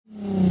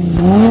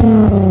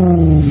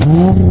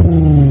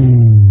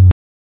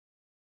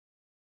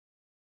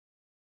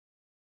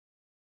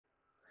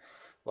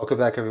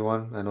welcome back,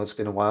 everyone. I know it's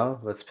been a while.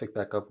 Let's pick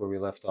back up where we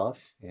left off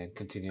and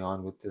continue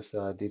on with this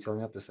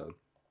detailing episode.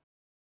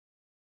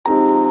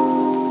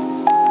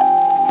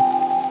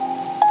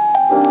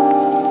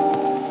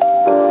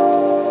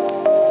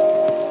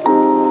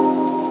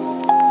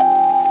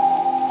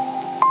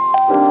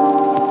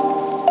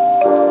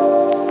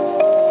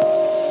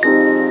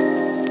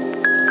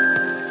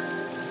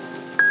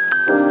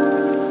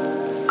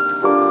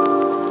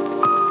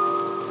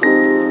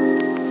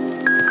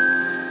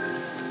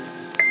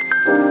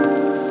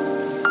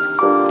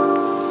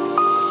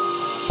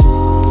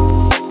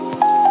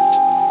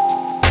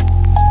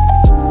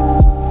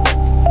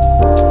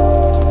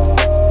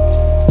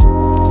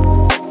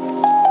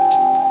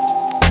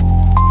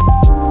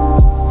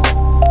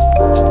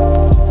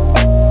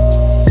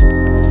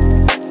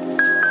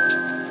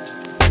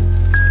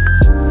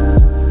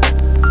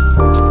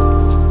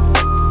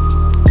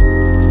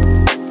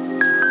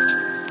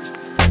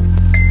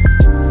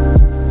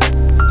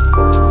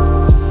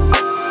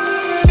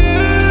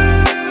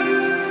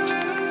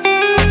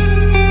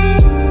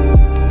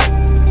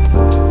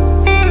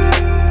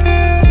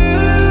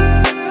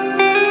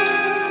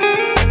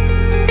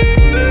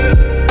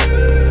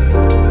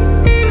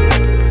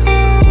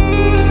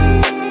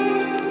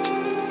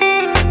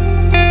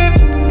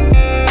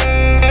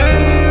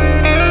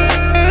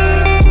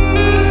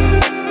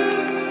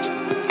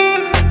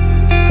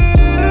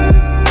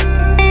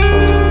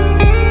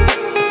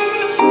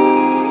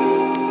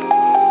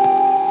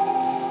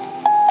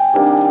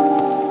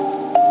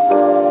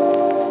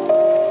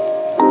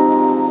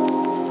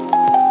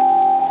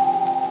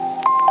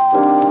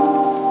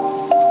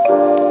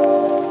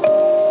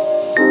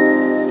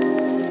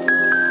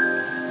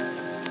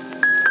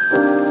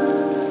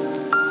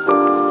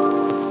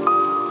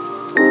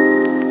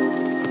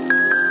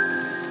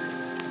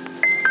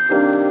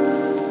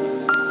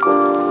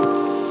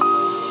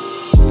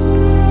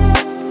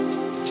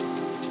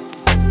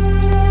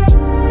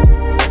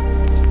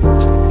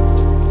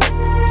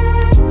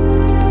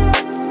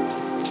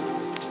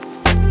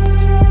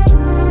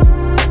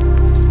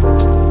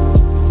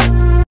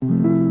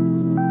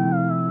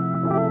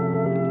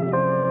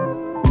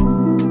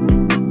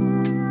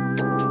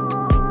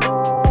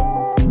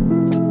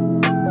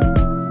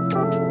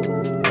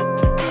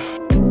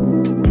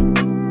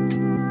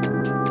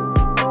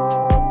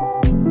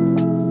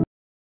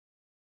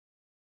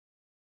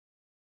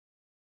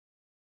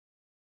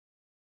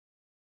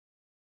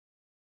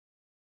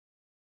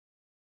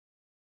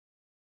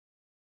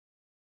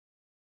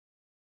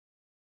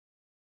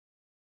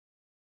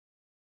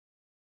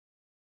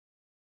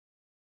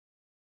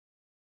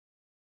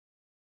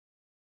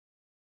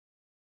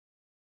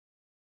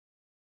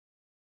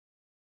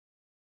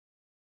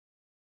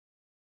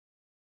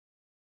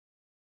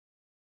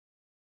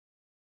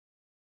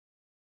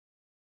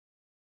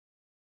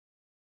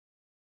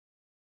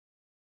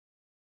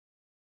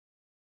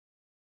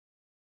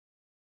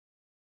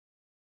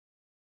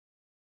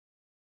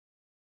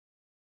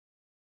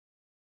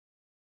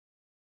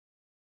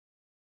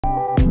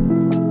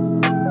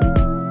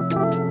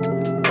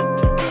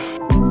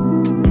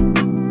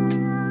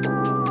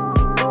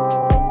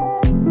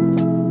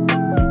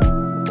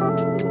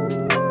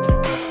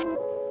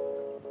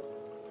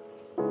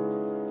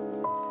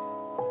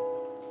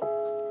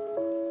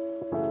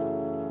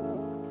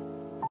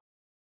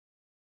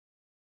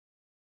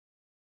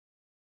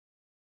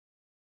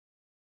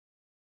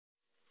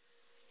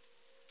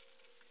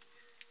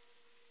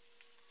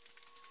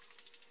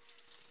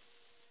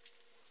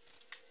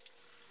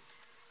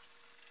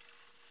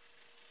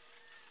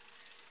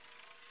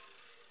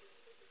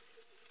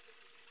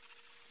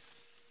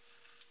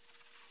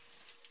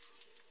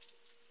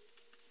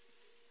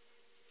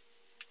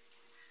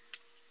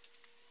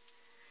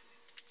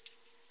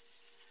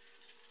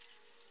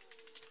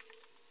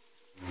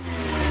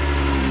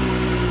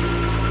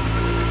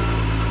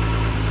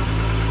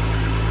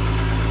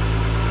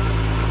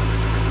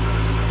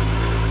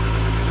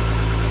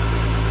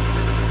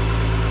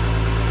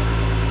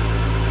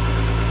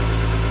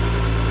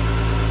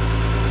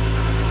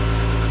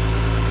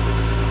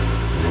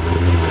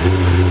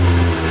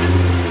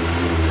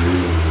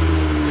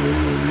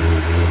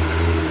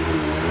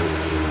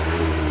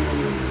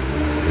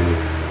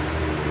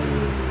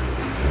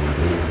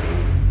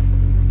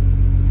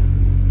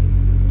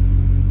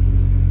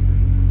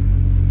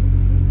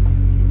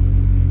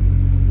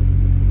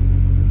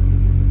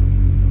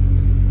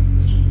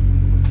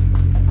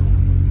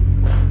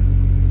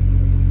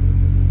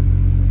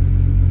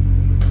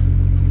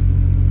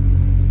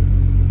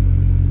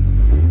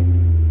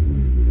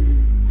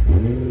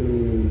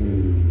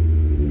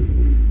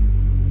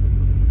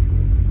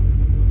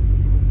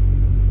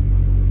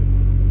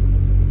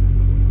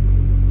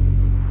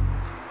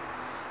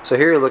 So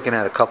here you're looking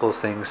at a couple of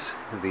things.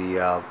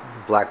 The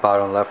black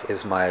bottle on the left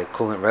is my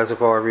coolant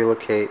reservoir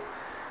relocate.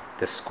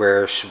 The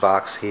squarish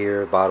box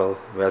here, bottle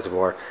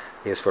reservoir,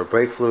 is for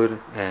brake fluid,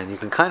 and you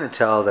can kind of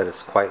tell that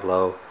it's quite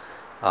low.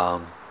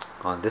 On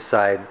this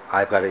side,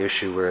 I've got an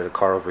issue where the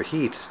car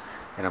overheats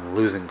and I'm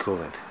losing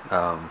coolant.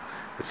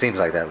 It seems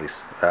like that at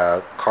least.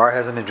 Car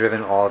hasn't been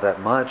driven all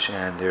that much,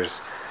 and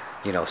there's,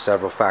 you know,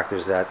 several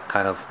factors that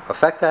kind of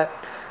affect that.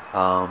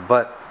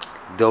 But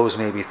those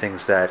may be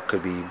things that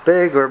could be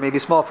big or maybe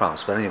small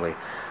problems. But anyway,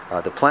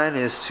 the plan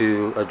is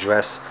to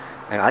address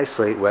and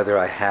isolate whether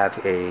I have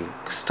a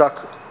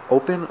stuck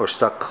open or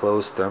stuck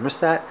closed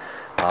thermostat,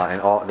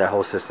 and all that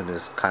whole system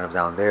is kind of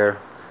down there,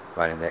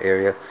 right in that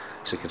area.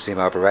 So you can see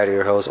my upper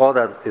radiator hose. All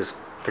that is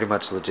pretty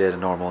much legit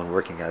and normal and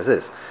working as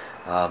is.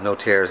 No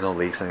tears, no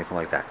leaks, anything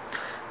like that.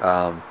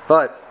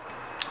 But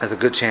there's a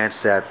good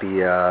chance that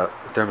the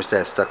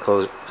thermostat is stuck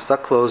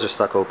closed or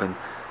stuck open.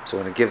 So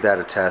we're going to give that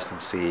a test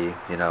and see,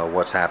 you know,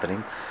 what's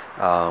happening.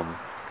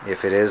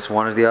 If it is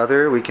one or the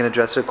other, we can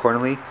address it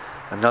accordingly.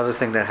 Another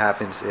thing that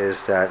happens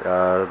is that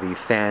the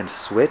fan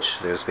switch,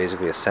 there's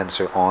basically a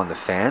sensor on the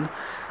fan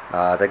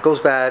that goes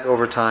bad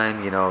over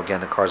time. You know,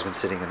 again, the car's been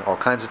sitting in all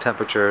kinds of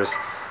temperatures,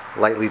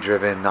 lightly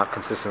driven, not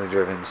consistently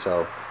driven,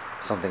 so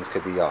some things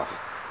could be off.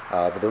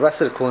 But the rest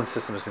of the cooling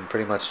system has been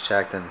pretty much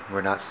checked, and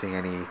we're not seeing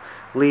any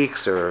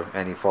leaks or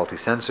any faulty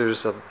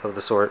sensors of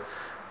the sort.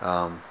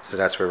 So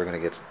that's where we're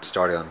going to get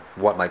started on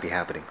what might be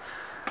happening.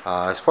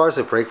 As far as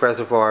the brake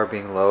reservoir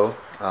being low,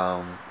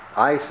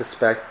 I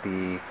suspect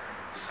the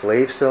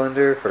slave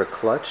cylinder for the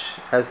clutch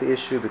has the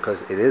issue,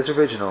 because it is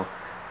original,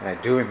 and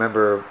I do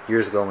remember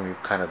years ago when we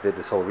kind of did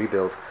this whole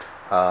rebuild,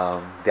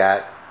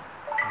 that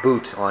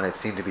boot on it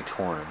seemed to be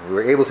torn. We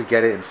were able to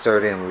get it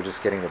inserted, and we were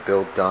just getting the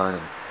build done,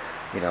 and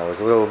you know, it was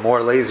a little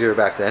more lazier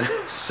back then.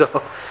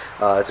 So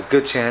it's a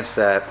good chance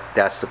that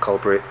that's the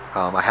culprit.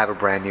 I have a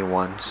brand new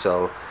one,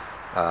 so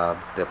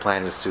the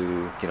plan is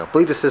to, you know,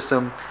 bleed the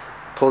system,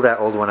 pull that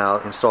old one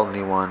out, install the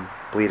new one,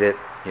 bleed it,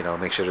 you know,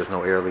 make sure there's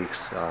no air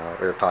leaks,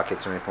 air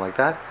pockets or anything like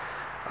that.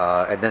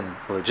 And then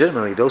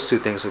legitimately those two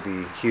things would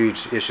be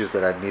huge issues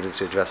that I needed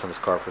to address on this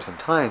car for some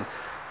time,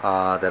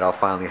 that I'll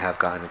finally have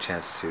gotten a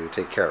chance to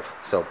take care of.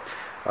 So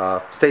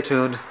stay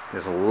tuned.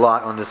 There's a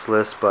lot on this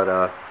list,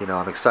 but you know,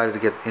 I'm excited to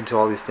get into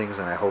all these things,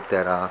 and I hope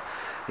that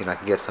you know, I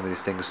can get some of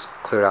these things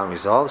cleared out and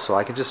resolved so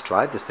I can just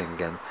drive this thing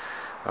again.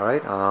 All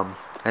right.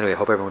 Anyway, I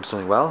hope everyone's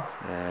doing well,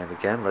 and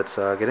again, let's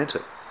get into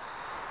it.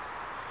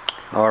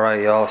 All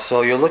right, y'all.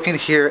 So you're looking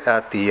here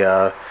at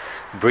the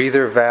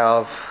breather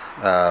valve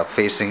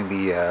facing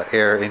the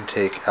air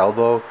intake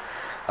elbow.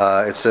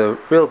 It's a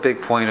real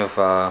big point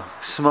of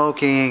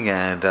smoking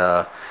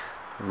and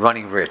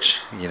running rich,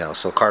 you know,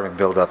 so carbon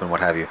buildup and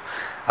what have you.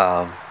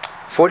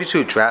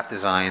 42 Draft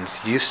Designs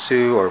used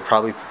to, or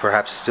probably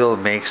perhaps still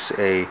makes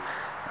a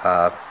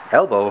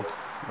elbow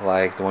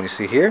like the one you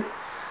see here,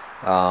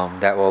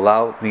 that will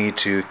allow me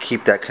to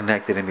keep that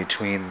connected in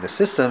between the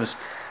systems.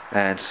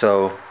 And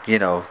so, you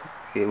know,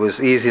 it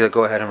was easy to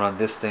go ahead and run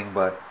this thing,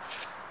 but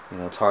you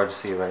know, it's hard to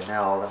see right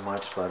now all that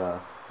much,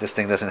 but this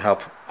thing doesn't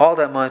help all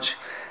that much.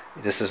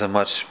 This is a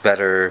much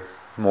better,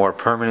 more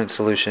permanent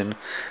solution.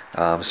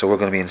 So we're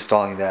going to be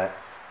installing that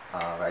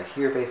right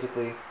here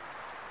basically,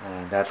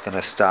 and that's going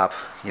to stop,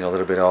 you know, a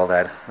little bit of all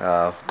that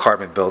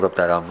carbon buildup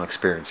that I'm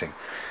experiencing.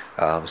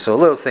 So a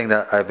little thing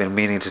that I've been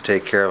meaning to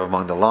take care of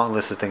among the long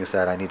list of things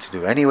that I need to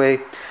do anyway,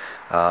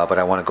 but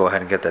I want to go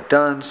ahead and get that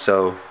done,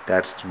 so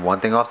that's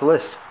one thing off the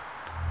list.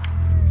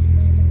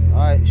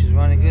 Alright, she's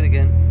running good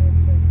again.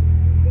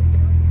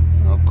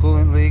 No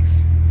coolant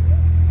leaks.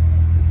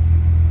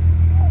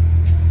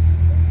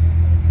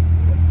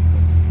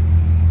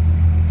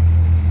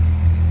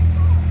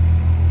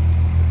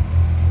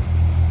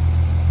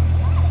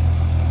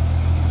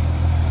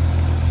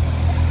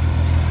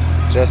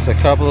 Just a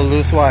couple of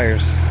loose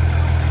wires.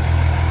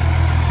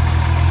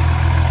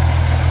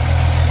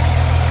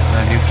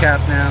 Got a new cap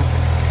now.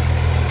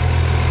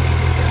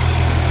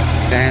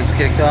 Fans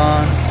kicked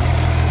on.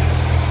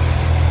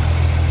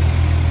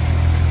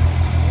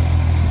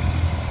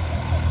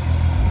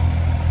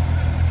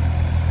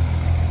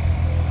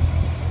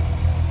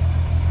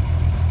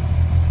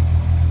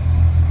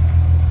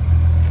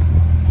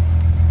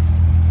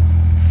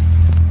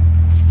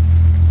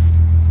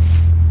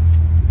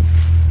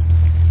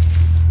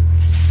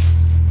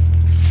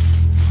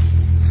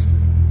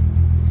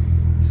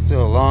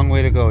 Still a long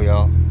way to go,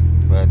 y'all,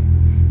 but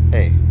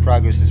hey,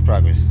 progress is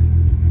progress.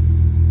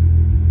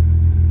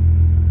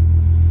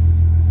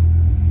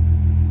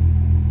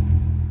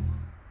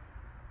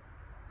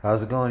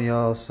 How's it going,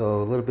 y'all?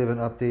 So a little bit of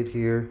an update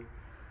here.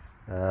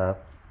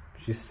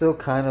 She's still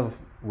kind of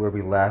where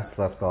we last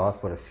left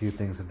off, but a few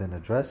things have been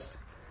addressed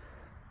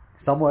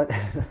somewhat.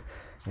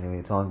 Anyway,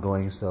 it's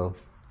ongoing, so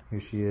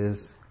here she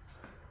is,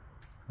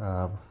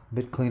 a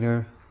bit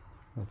cleaner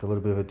with a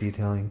little bit of a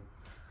detailing.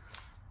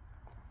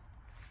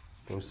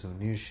 Throw some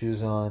new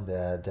shoes on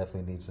that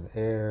definitely need some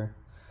air.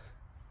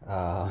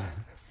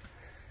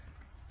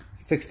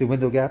 Fix the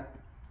window gap,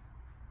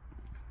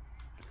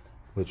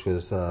 which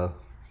was a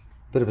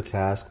bit of a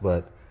task,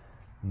 but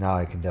now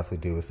I can definitely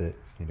deal with it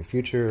in the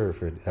future, or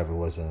if it ever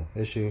was an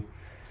issue.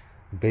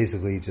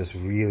 Basically, just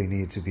really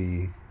need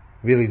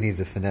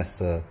to finesse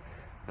the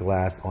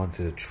glass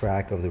onto the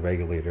track of the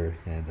regulator.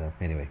 And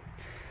anyway,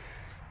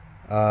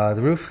 the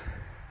roof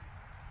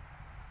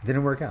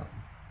didn't work out.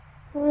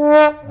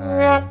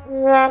 I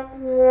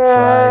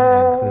tried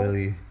and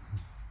clearly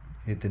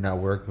it did not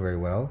work very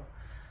well.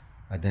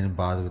 I didn't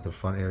bother with the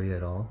front area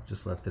at all,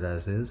 just left it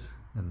as is,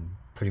 and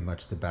pretty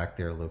much the back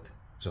there looked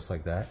just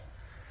like that.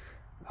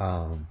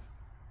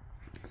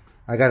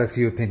 I got a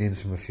few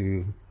opinions from a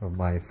few of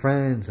my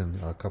friends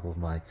and a couple of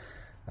my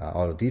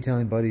auto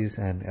detailing buddies,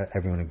 and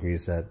everyone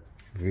agrees that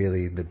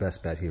really the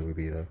best bet here would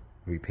be to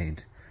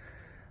repaint.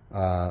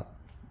 I've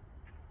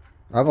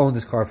owned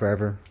this car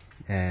forever,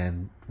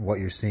 and what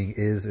you're seeing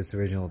is its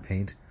original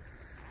paint.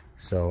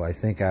 So I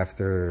think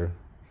after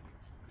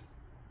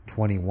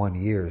 21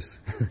 years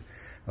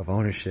of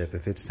ownership,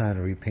 if it's time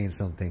to repaint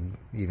something,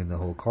 even the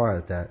whole car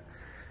at that,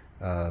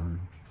 I'm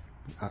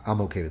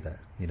okay with that,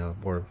 you know.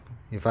 Or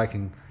if I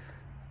can,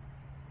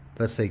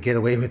 let's say, get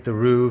away with the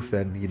roof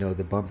and, you know,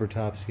 the bumper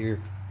tops here,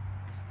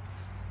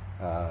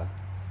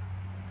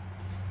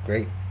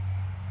 great.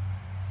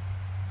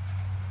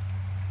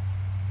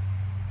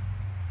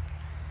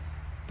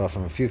 But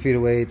from a few feet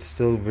away, it's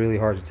still really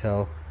hard to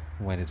tell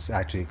when it's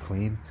actually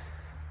clean.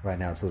 Right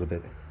now it's a little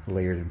bit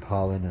layered in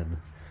pollen, and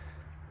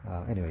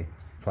anyway,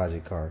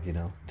 project car, you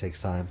know, takes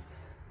time.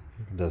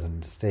 It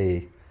doesn't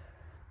stay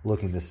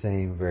looking the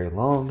same very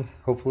long,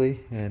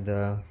 hopefully, and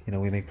you know,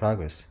 we make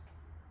progress.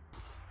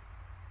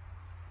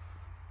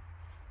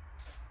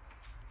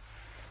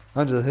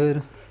 Under the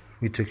hood,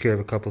 we took care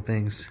of a couple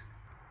things.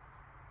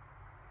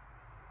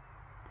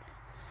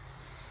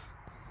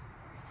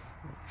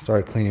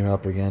 Started cleaning her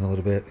up again a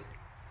little bit.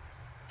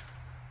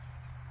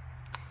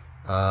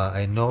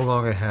 I no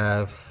longer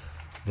have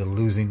the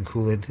losing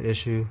coolant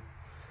issue.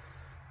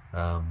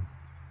 I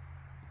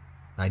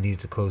needed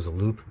to close the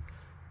loop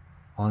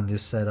on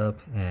this setup,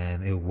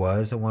 and it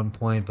was at one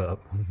point, but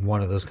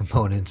one of those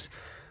components,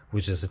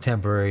 which is a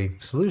temporary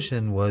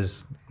solution,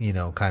 was, you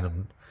know, kind of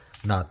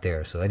not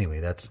there. So anyway,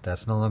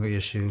 that's no longer an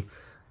issue.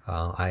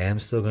 I am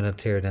still going to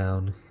tear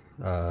down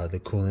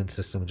the coolant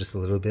system just a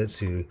little bit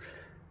to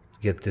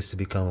get this to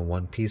become a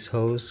one-piece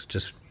hose,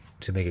 just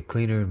to make it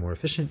cleaner and more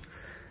efficient.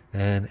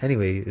 And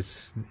anyway,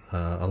 it's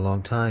a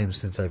long time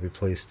since I've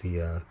replaced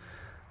the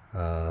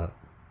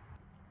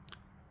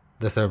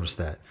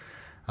thermostat,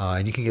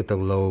 and you can get the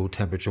low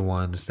temperature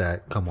ones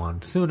that come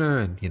on sooner,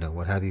 and, you know,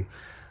 what have you.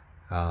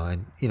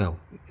 And, you know,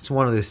 it's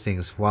one of those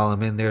things, while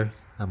I'm in there,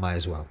 I might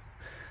as well.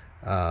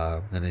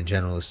 And in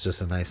general, it's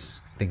just a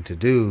nice thing to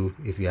do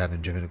if you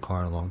haven't driven a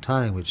car in a long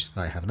time, which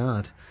I have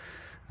not.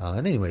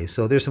 And anyway,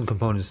 so there's some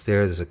components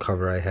there. There's a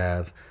cover I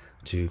have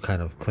to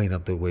kind of clean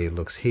up the way it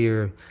looks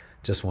here.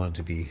 Just want it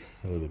to be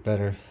a little bit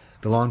better.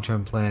 The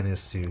long-term plan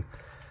is to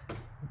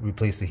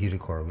replace the heater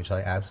core, which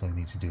I absolutely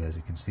need to do. As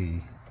you can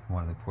see,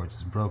 one of the ports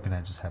is broken.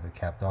 I just have it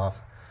capped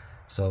off.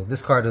 So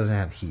this car doesn't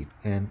have heat,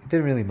 and it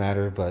didn't really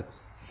matter, but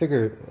I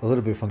figure a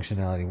little bit of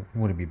functionality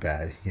wouldn't be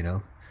bad, you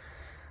know.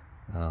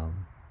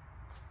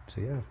 So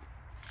yeah,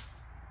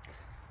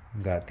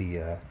 got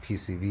the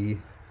PCV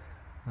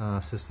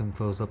system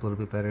closed up a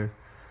little bit better.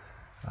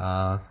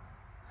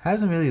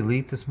 Hasn't really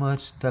leaked as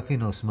much. Definitely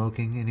no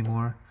smoking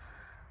anymore.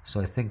 So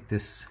I think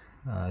this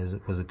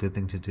was a good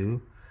thing to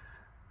do.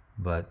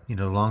 But, you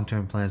know,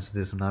 long-term plans for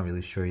this, I'm not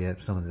really sure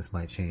yet. Some of this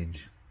might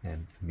change,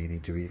 and me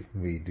need to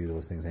redo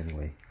those things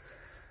anyway.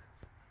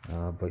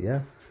 But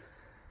yeah,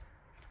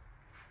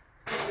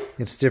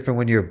 it's different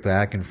when you're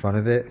back in front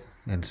of it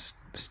and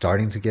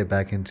starting to get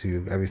back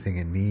into everything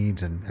it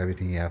needs and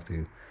everything you have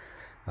to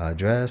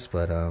address.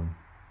 But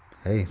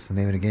hey, it's the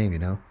name of the game, you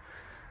know.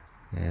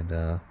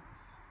 And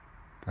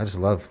I just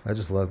love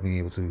being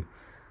able to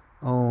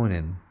own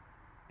and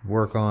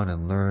work on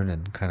and learn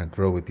and kind of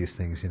grow with these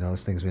things. You know,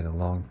 this thing's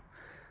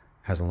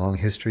has a long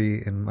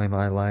history in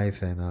my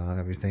life and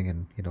everything,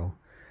 and, you know,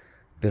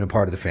 been a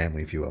part of the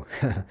family, if you will.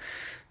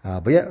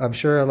 But yeah, I'm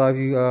sure a lot of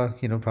you,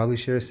 you know, probably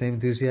share the same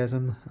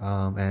enthusiasm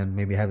and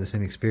maybe have the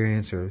same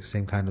experience or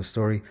same kind of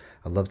story.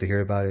 I'd love to hear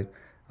about it.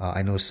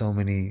 I know so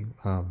many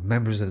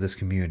members of this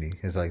community,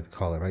 as I like to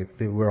call it, right?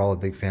 We're all a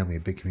big family, a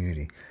big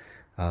community.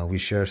 We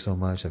share so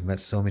much. I've met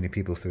so many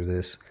people through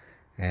this.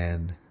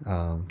 And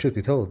truth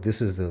be told,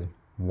 this is the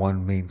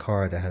one main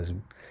car that has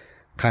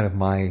kind of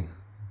my,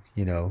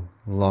 you know,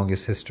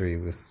 longest history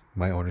with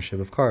my ownership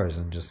of cars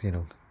and just, you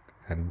know,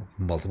 having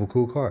multiple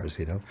cool cars,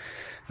 you know.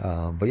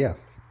 But yeah,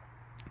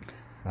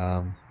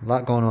 a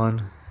lot going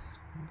on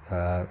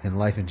in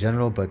life in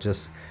general, but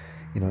just,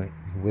 you know,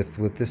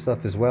 with this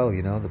stuff as well,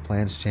 you know, the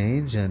plans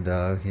change, and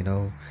you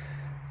know,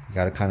 you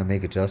got to kind of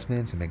make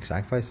adjustments and make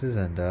sacrifices,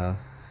 and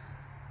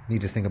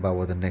need to think about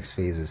what the next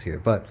phase is here.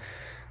 But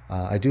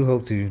I do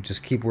hope to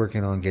just keep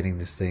working on getting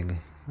this thing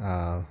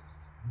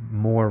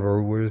more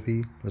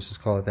roadworthy, let's just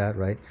call it that,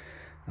 right?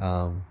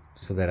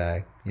 So that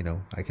I, you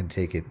know, I can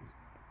take it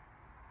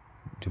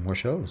to more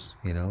shows,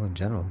 you know, in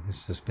general.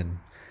 It's just been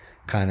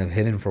kind of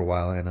hidden for a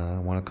while, and I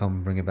want to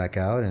come bring it back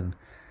out and,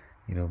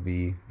 you know,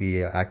 be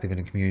active in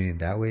the community in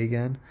that way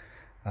again.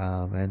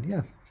 And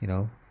yeah, you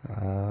know,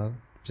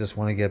 just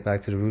want to get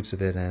back to the roots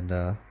of it and,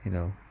 you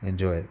know,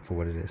 enjoy it for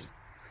what it is.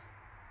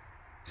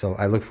 So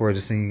I look forward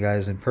to seeing you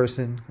guys in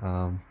person.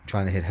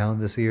 Trying to hit Hound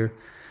this year.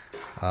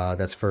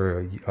 That's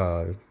for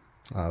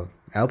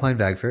Alpine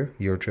Bag Fair,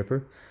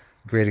 Eurotripper.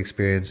 Great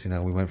experience. You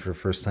know, we went for the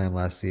first time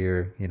last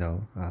year. You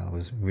know, it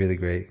was really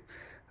great.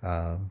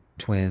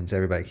 Twins,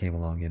 everybody came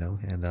along. You know,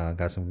 and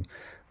got some.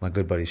 My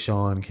good buddy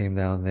Sean came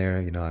down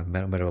there. You know, I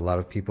met a lot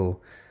of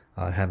people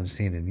haven't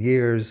seen in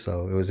years.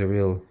 So it was a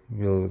real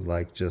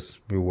like just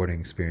rewarding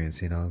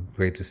experience. You know,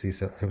 great to see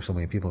so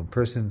many people in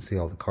person, see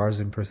all the cars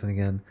in person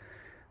again,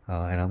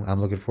 and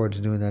I'm looking forward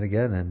to doing that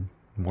again and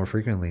more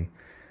frequently.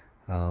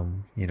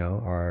 You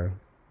know,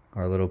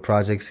 our little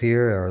projects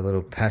here, our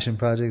little passion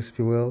projects, if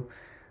you will,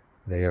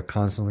 they are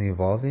constantly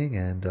evolving,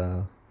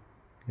 and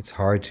it's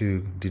hard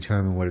to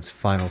determine what its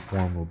final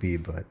form will be,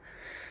 but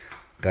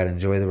gotta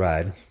enjoy the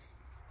ride.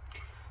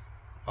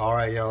 All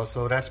right, y'all,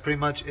 so that's pretty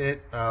much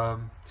it.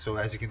 So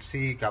as you can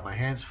see, got my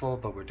hands full,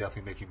 but we're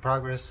definitely making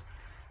progress.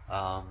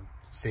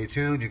 Stay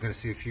tuned. You're going to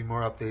see a few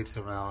more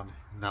updates around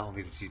not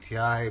only the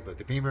GTI, but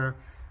the Beamer,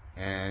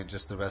 and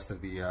just the rest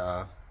of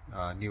the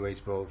new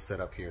age build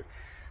setup here.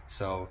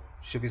 So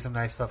should be some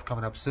nice stuff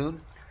coming up soon.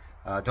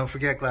 Don't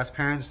forget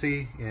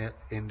Glassparency.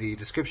 In the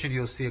description,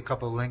 you'll see a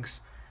couple of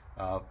links.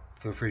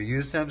 Feel free to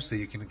use them so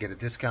you can get a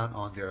discount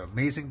on their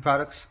amazing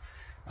products.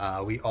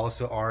 We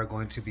also are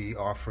going to be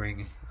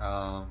offering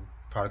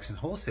products in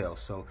wholesale,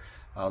 so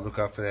look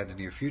out for that in the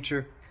near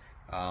future.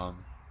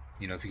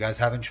 You know, if you guys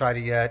haven't tried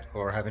it yet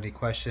or have any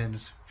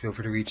questions, feel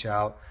free to reach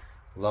out.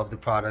 Love the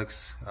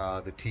products,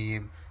 the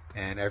team,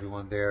 and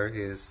everyone there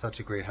is such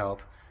a great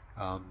help.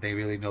 They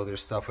really know their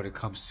stuff when it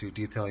comes to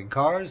detailing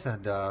cars,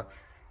 and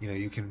you know,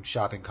 you can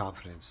shop in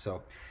confidence.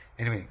 So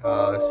anyway,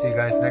 see you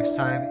guys next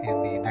time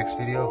in the next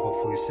video,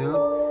 hopefully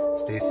soon.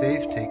 Stay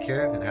safe, take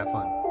care, and have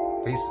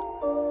fun. Peace.